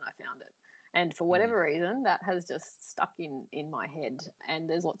better than I found it. And for whatever reason, that has just stuck in my head. And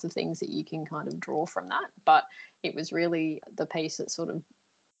there's lots of things that you can kind of draw from that. But it was really the piece that sort of,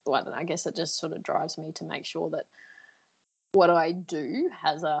 I guess it just sort of drives me to make sure that what I do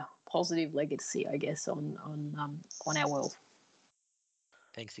has a positive legacy, I guess, on our world.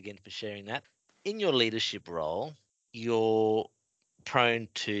 Thanks again for sharing that. In your leadership role, you're prone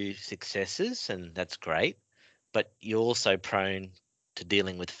to successes, and that's great, but you're also prone to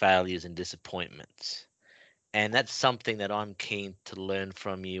dealing with failures and disappointments. And that's something that I'm keen to learn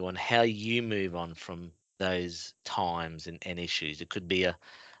from you on how you move on from those times and issues. It could be a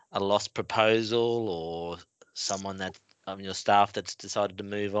lost proposal or someone that's on your staff that's decided to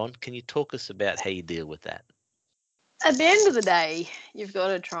move on. Can you talk us about how you deal with that? At the end of the day, you've got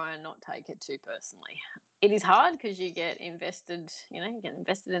to try and not take it too personally. It is hard because you get invested, you get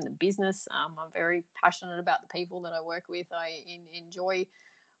invested in the business. I'm very passionate about the people that I work with. I enjoy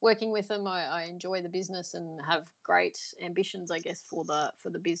working with them. I enjoy the business and have great ambitions, I guess, for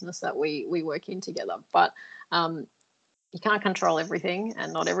the business that we work in together. But you can't control everything,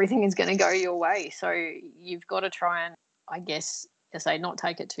 and not everything is going to go your way. So you've got to try and, I guess, not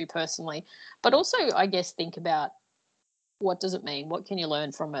take it too personally, but also, I guess, think about, what does it mean? What can you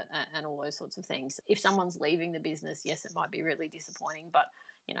learn from it? And all those sorts of things. If someone's leaving the business, yes, it might be really disappointing, but,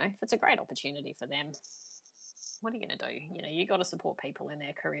 if it's a great opportunity for them, what are you going to do? You know, you got to support people in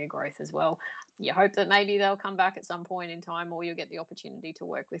their career growth as well. You hope that maybe they'll come back at some point in time, or you'll get the opportunity to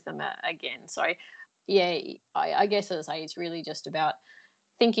work with them again. So, yeah, I guess, as I say, it's really just about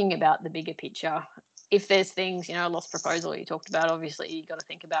thinking about the bigger picture. If there's things, you know, a lost proposal you talked about, obviously you got to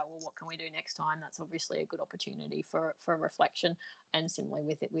think about, well, what can we do next time? That's obviously a good opportunity for reflection. And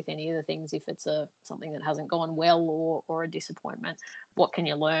similarly with any of the things, if it's something that hasn't gone well or a disappointment, what can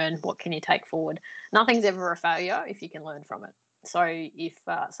you learn? What can you take forward? Nothing's ever a failure if you can learn from it. So if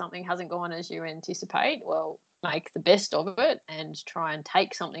something hasn't gone as you anticipate, well, make the best of it and try and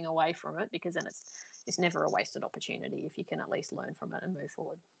take something away from it, because then it's never a wasted opportunity if you can at least learn from it and move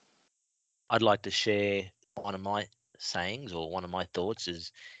forward. I'd like to share one of my sayings, or one of my thoughts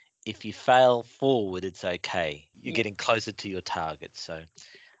is, if you fail forward, it's okay. You're getting closer to your target. So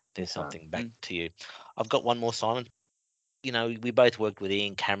there's something back to you. I've got one more, Simon. You know, we both worked with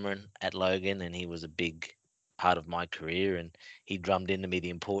Ian Cameron at Logan, and he was a big part of my career, and he drummed into me the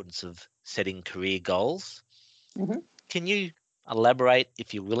importance of setting career goals. Mm-hmm. Can you elaborate,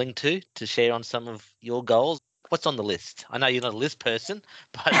 if you're willing to share on some of your goals? What's on the list? I know you're not a list person,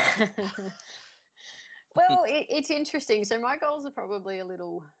 but well, it's interesting. So my goals are probably a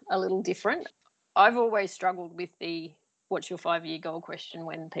little different. I've always struggled with the "what's your 5-year goal" question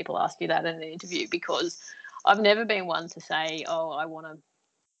when people ask you that in an interview, because I've never been one to say, "Oh, I want to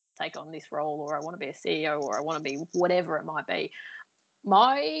take on this role," or "I want to be a CEO," or "I want to be whatever it might be."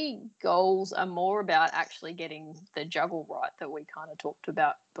 My goals are more about actually getting the juggle right that we kind of talked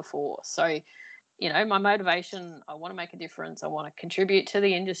about before. So, you know, my motivation, I want to make a difference. I want to contribute to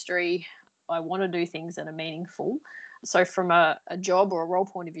the industry. I want to do things that are meaningful. So from a job or a role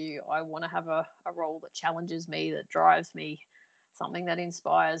point of view, I want to have a role that challenges me, that drives me, something that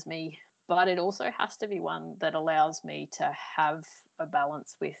inspires me. But it also has to be one that allows me to have a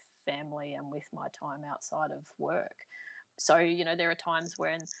balance with family and with my time outside of work. So, you know, there are times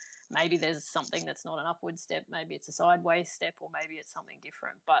when maybe there's something that's not an upward step, maybe it's a sideways step, or maybe it's something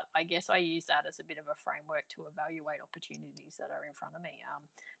different. But I guess I use that as a bit of a framework to evaluate opportunities that are in front of me.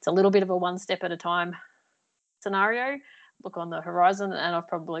 It's a little bit of a one step at a time scenario, look on the horizon, and I've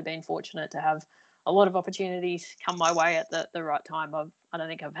probably been fortunate to have a lot of opportunities come my way at the right time. I don't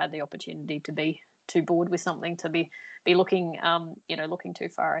think I've had the opportunity to be too bored with something to be looking, looking too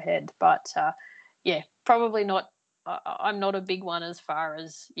far ahead. But probably not. I'm not a big one as far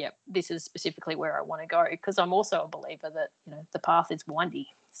as, this is specifically where I want to go, because I'm also a believer that, you know, the path is windy.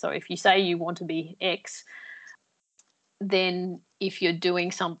 So if you say you want to be X, then if you're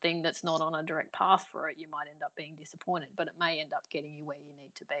doing something that's not on a direct path for it, you might end up being disappointed, but it may end up getting you where you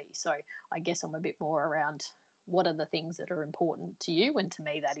need to be. So I guess I'm a bit more around what are the things that are important to you, and to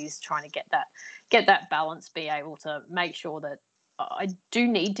me that is trying to get that balance, be able to make sure that I do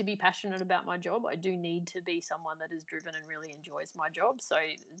need to be passionate about my job. I do need to be someone that is driven and really enjoys my job.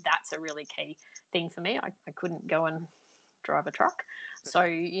 So that's a really key thing for me. I couldn't go and drive a truck. So,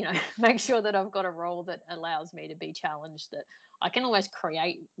 you know, make sure that I've got a role that allows me to be challenged, that I can always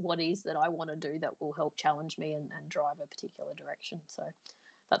create what is that I want to do that will help challenge me and drive a particular direction. So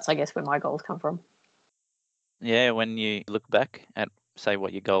that's, I guess, where my goals come from. Yeah, when you look back at, say,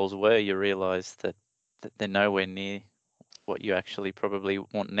 what your goals were, you realise that they're nowhere near what you actually probably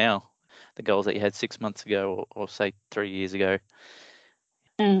want now. The goals that you had 6 months ago, or say 3 years ago.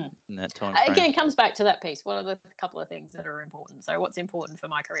 In that time frame. Again, it comes back to that piece. What are the couple of things that are important? So what's important for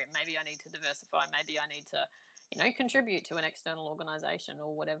my career? Maybe I need to diversify. Maybe I need to, you know, contribute to an external organisation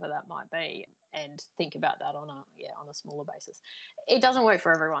or whatever that might be, and think about that on a smaller basis. It doesn't work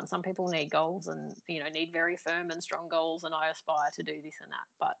for everyone. Some people need goals and, you know, need very firm and strong goals, and I aspire to do this and that.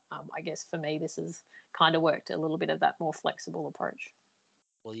 But I guess for me, this has kind of worked a little bit of that more flexible approach.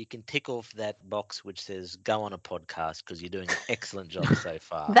 Well, you can tick off that box which says go on a podcast, because you're doing an excellent job so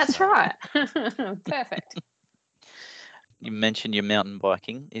far. That's right. Perfect. You mentioned your mountain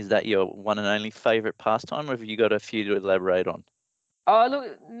biking. Is that your one and only favourite pastime, or have you got a few to elaborate on? Oh,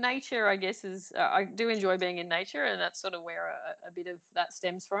 look, nature, I guess, is I do enjoy being in nature, and that's sort of where a bit of that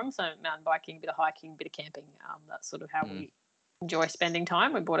stems from. So mountain biking, a bit of hiking, a bit of camping. That's sort of how we enjoy spending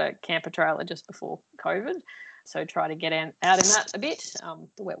time. We bought a camper trailer just before COVID, so try to get out in that a bit.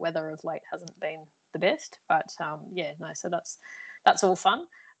 The wet weather of late hasn't been the best, but so that's all fun.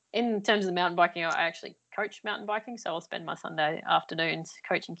 In terms of the mountain biking, I actually coach mountain biking, so I'll spend my Sunday afternoons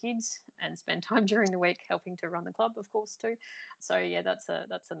coaching kids and spend time during the week helping to run the club, of course, too. So yeah, that's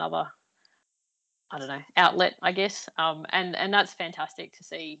another, I don't know, outlet, I guess. And that's fantastic to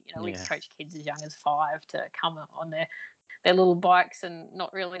see. You know, we coach kids as young as 5 to come on their their little bikes and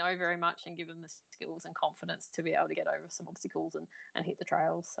not really know very much, and give them the skills and confidence to be able to get over some obstacles and hit the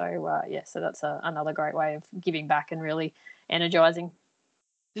trails. So, so that's another great way of giving back and really energising.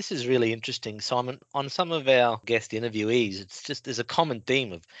 This is really interesting, Simon. On some of our guest interviewees, it's just there's a common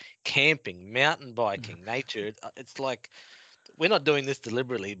theme of camping, mountain biking, nature. It's like we're not doing this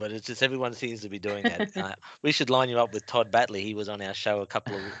deliberately, but it's just everyone seems to be doing that. We should line you up with Todd Batley. He was on our show a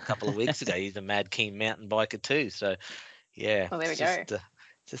couple of weeks ago. He's a mad keen mountain biker too. So, yeah, Well, there we go.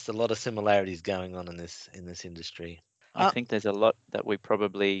 Just a lot of similarities going on in this industry. I think there's a lot that we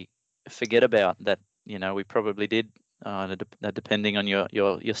probably forget about that, we probably did, depending on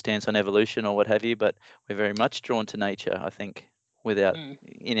your stance on evolution or what have you, but we're very much drawn to nature, I think,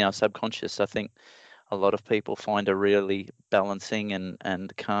 in our subconscious. I think a lot of people find a really balancing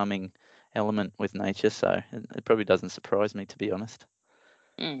and calming element with nature, so it probably doesn't surprise me, to be honest.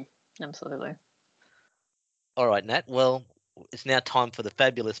 Absolutely. All right, Nat. Well, it's now time for the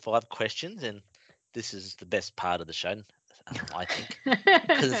fabulous 5 questions, and this is the best part of the show, I think,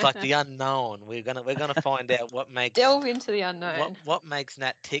 because it's like the unknown. We're gonna find out what makes delve into the unknown. What makes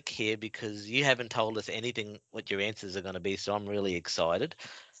Nat tick here, because you haven't told us anything what your answers are going to be. So I'm really excited.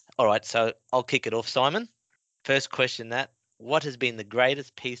 All right, so I'll kick it off, Simon. First question, Nat. What has been the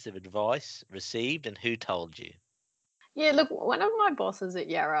greatest piece of advice received, and who told you? Yeah, look, one of my bosses at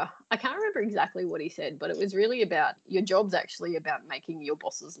Yarra, I can't remember exactly what he said, but it was really about your job's actually about making your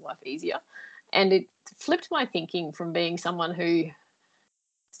boss's life easier. And it flipped my thinking from being someone who,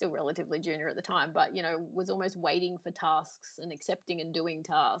 still relatively junior at the time, but, was almost waiting for tasks and accepting and doing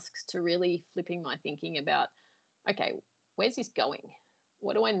tasks, to really flipping my thinking about, okay, where's this going?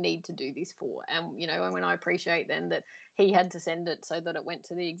 What do I need to do this for? And, and when I appreciate then that he had to send it so that it went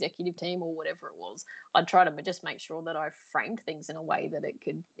to the executive team or whatever it was, I'd try to just make sure that I framed things in a way that it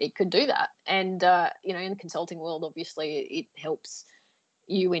could do that. And, in the consulting world, obviously it helps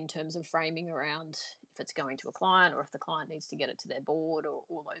you in terms of framing around if it's going to a client or if the client needs to get it to their board or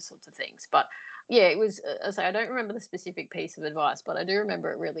all those sorts of things. But yeah, it was, I don't remember the specific piece of advice, but I do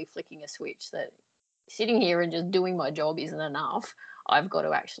remember it really flicking a switch that sitting here and just doing my job isn't enough. I've got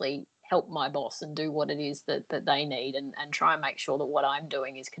to actually help my boss and do what it is that they need, and try and make sure that what I'm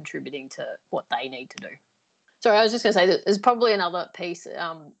doing is contributing to what they need to do. So I was just going to say that there's probably another piece,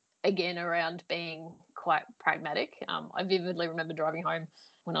 again, around being quite pragmatic. I vividly remember driving home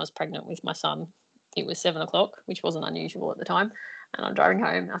when I was pregnant with my son. It was 7 o'clock, which wasn't unusual at the time. And I'm driving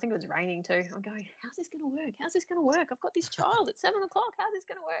home. I think it was raining too. I'm going, how's this going to work? How's this going to work? I've got this child at 7 o'clock. How's this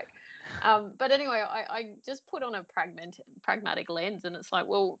going to work? But anyway, I just put on a pragmatic lens, and it's like,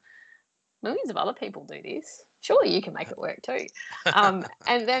 well, millions of other people do this. Surely you can make it work too. And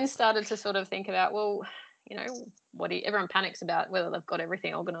then started to sort of think about, well, everyone panics about whether they've got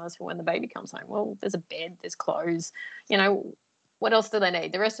everything organised for when the baby comes home. Well, there's a bed, there's clothes, what else do they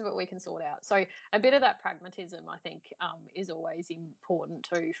need? The rest of it we can sort out. So a bit of that pragmatism, I think, is always important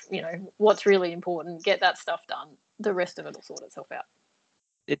too. What's really important, get that stuff done. The rest of it will sort itself out.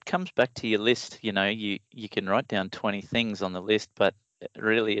 It comes back to your list. You can write down 20 things on the list, but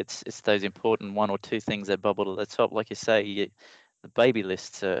really it's those important 1 or 2 things that bubble to the top. Like you say, the baby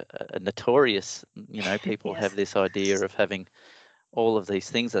lists are notorious. People Yes. have this idea of having all of these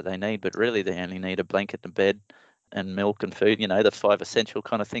things that they need, but really they only need a blanket and a bed and milk and food, the 5 essential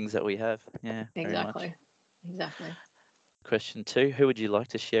kind of things that we have. Yeah, exactly. Question 2, who would you like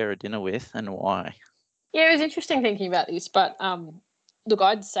to share a dinner with and why? Yeah, it was interesting thinking about this, but look,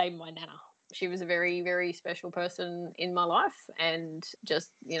 I'd say my nana. She was a very, very special person in my life, and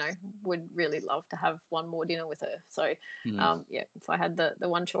just, would really love to have one more dinner with her. So, if I had the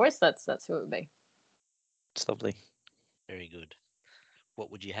one choice, that's who it would be. It's lovely. Very good. What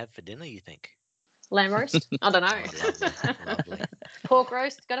would you have for dinner, you think? Lamb roast? I don't know. Oh, lovely. Pork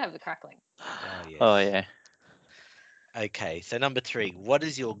roast? Got to have the crackling. Oh, yes. Oh, yeah. Okay, so number 3, what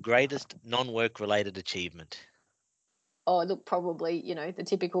is your greatest non-work related achievement? Oh, look, probably, the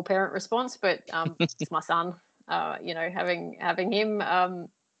typical parent response, but it's my son. Having him 9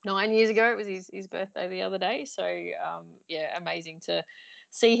 years ago, it was his birthday the other day. So, amazing to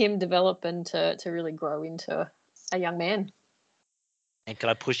see him develop and to really grow into a young man. And can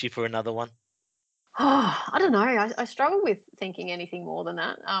I push you for another one? Oh, I don't know. I struggle with thinking anything more than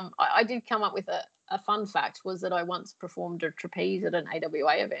that. I did come up with a fun fact, was that I once performed a trapeze at an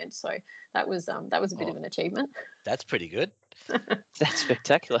AWA event. So that was a bit of an achievement. That's pretty good. That's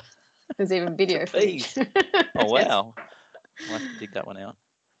spectacular. There's even video footage. Oh, wow. I'll have to dig that one out.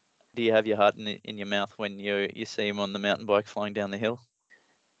 Do you have your heart in your mouth when you see him on the mountain bike flying down the hill?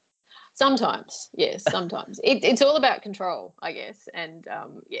 Sometimes, yes, sometimes. It's all about control, I guess. And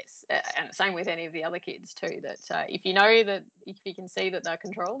yes, and same with any of the other kids too, that if you know that, if you can see that they're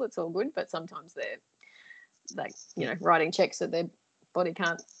controlled, it's all good. But sometimes they're like, writing checks that their body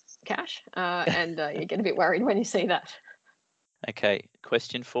can't cash. And you get a bit worried when you see that. Okay,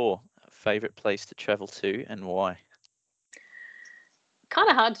 question 4. Favourite place to travel to and why? Kind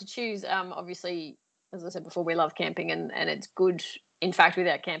of hard to choose. Obviously, as I said before, we love camping, and it's good. In fact, with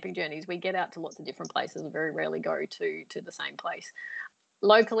our camping journeys, we get out to lots of different places and very rarely go to the same place.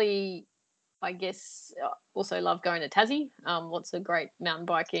 Locally, I guess, also love going to Tassie. Lots of great mountain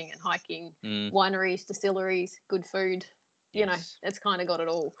biking and hiking, wineries, distilleries, good food. Yes. It's kind of got it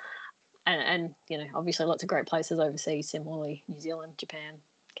all. And obviously lots of great places overseas, similarly, New Zealand, Japan,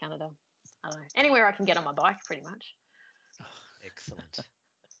 Canada. I don't know. Anywhere I can get on my bike, pretty much. Excellent.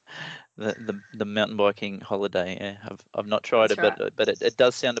 The mountain biking holiday, yeah, I've not tried That's it, but it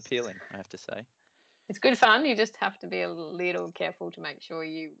does sound appealing, I have to say. It's good fun. You just have to be a little careful to make sure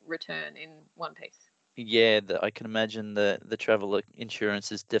you return in one piece. Yeah, I can imagine the travel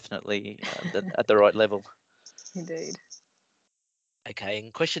insurance is definitely at the right level. Indeed. Okay,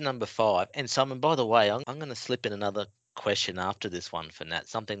 and question number 5. And Simon, by the way, I'm going to slip in another question after this one for Nat,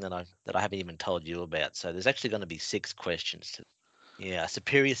 something that I haven't even told you about. So there's actually going to be 6 questions. Yeah,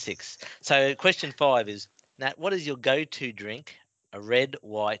 superior 6. So question 5 is, Nat, what is your go-to drink? A red,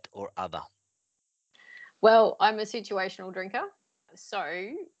 white, or other? Well, I'm a situational drinker,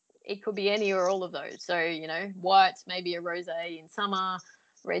 so it could be any or all of those. So, whites, maybe a rosé in summer,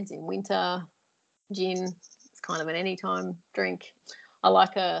 reds in winter, gin. It's kind of an anytime drink. I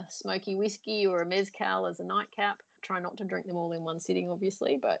like a smoky whiskey or a mezcal as a nightcap. Try not to drink them all in one sitting,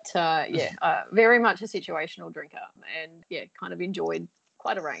 obviously, but very much a situational drinker, and kind of enjoyed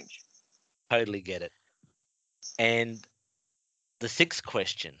quite a range. Totally get it. And the 6th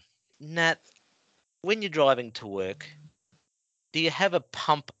question, Nat, when you're driving to work, do you have a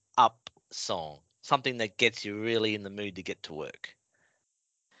pump up song, something that gets you really in the mood to get to work?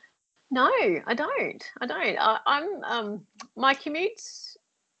 No, I don't. I'm my commute's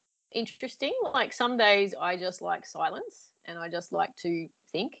interesting. Like some days I just like silence and I just like to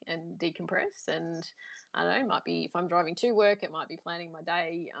think and decompress. And I don't know, it might be if I'm driving to work, it might be planning my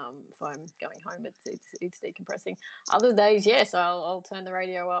day. If I'm going home, it's decompressing. Other days, yes, I'll turn the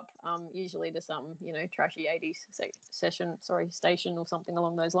radio up, usually to some trashy 80s station or something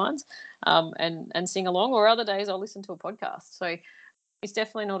along those lines, and sing along. Or other days I'll listen to a podcast. So it's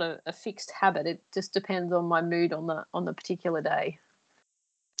definitely not a fixed habit. It just depends on my mood on the particular day.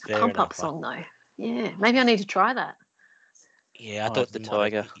 Fair Pump enough. up song though. Yeah, maybe I need to try that. Yeah, I Oh, thought the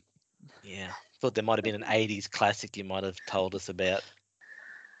Tiger. Thought there might have been an 80s classic you might have told us about.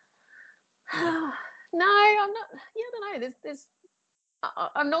 No, I'm not. Yeah, I don't know.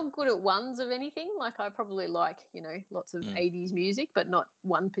 I'm not good at ones of anything. Like I probably like lots of 80s music, but not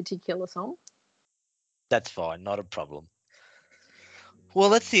one particular song. That's fine, not a problem. Well,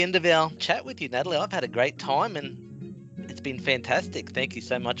 that's the end of our chat with you, Natalie. I've had a great time and it's been fantastic. Thank you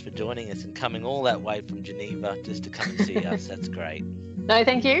so much for joining us and coming all that way from Geneva just to come and see us. That's great. No,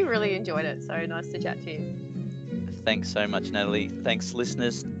 thank you. Really enjoyed it. So nice to chat to you. Thanks so much, Natalie. Thanks,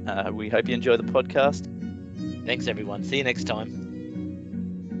 listeners. We hope you enjoy the podcast. Thanks, everyone. See you next time.